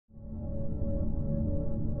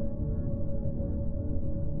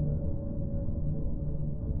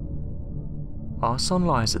Our Sun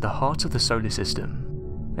lies at the heart of the solar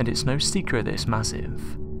system, and it's no secret that it's massive.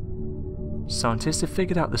 Scientists have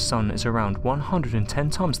figured out the Sun is around 110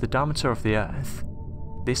 times the diameter of the Earth.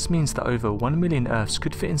 This means that over 1 million Earths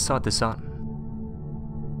could fit inside the Sun.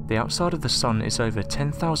 The outside of the Sun is over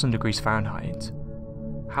 10,000 degrees Fahrenheit.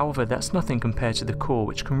 However, that's nothing compared to the core,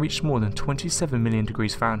 which can reach more than 27 million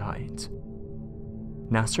degrees Fahrenheit.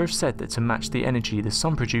 NASA have said that to match the energy the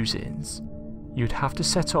Sun produces, you'd have to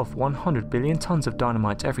set off 100 billion tons of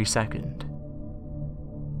dynamite every second.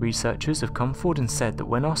 Researchers have come forward and said that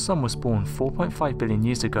when our Sun was born 4.5 billion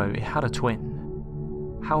years ago, it had a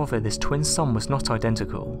twin. However, this twin Sun was not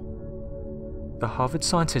identical. The Harvard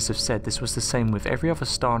scientists have said this was the same with every other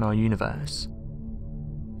star in our universe.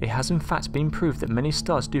 It has in fact been proved that many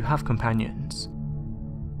stars do have companions.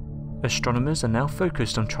 Astronomers are now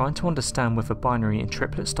focused on trying to understand whether binary and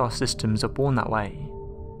triplet star systems are born that way.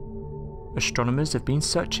 Astronomers have been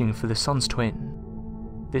searching for the Sun's twin.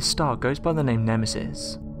 This star goes by the name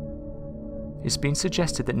Nemesis. It's been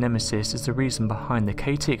suggested that Nemesis is the reason behind the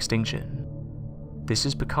KT extinction. This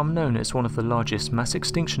has become known as one of the largest mass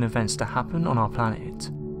extinction events to happen on our planet.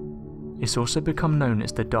 It's also become known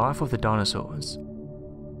as the die-off of the dinosaurs.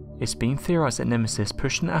 It's been theorized that Nemesis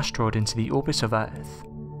pushed an asteroid into the orbit of Earth.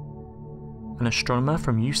 An astronomer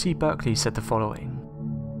from UC Berkeley said the following: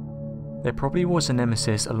 "There probably was a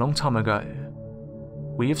Nemesis a long time ago.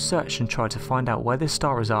 We have searched and tried to find out where this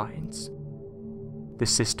star resides. The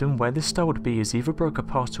system where this star would be is either broke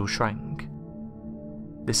apart or shrank.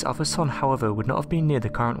 This other sun, however, would not have been near the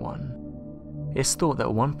current one. It's thought that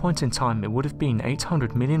at one point in time it would have been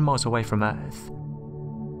 800 million miles away from Earth.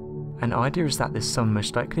 An idea is that this sun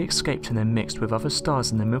most likely escaped and then mixed with other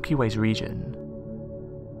stars in the Milky Way's region.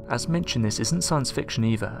 As mentioned, this isn't science fiction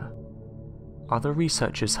either. Other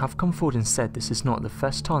researchers have come forward and said this is not the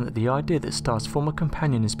first time that the idea that stars form a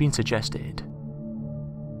companion has been suggested.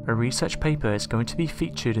 A research paper is going to be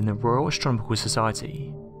featured in the Royal Astronomical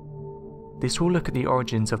Society. This will look at the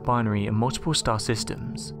origins of binary and multiple star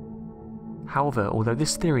systems. However, although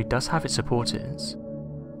this theory does have its supporters,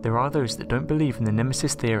 there are those that don't believe in the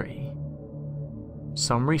Nemesis theory.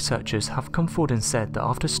 Some researchers have come forward and said that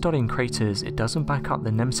after studying craters, it doesn't back up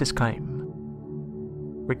the Nemesis claim.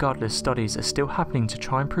 Regardless, studies are still happening to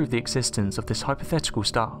try and prove the existence of this hypothetical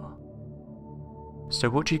star. So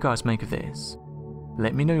what do you guys make of this?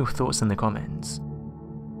 Let me know your thoughts in the comments.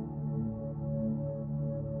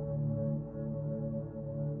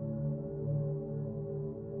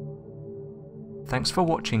 Thanks for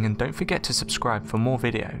watching, and don't forget to subscribe for more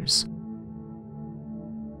videos.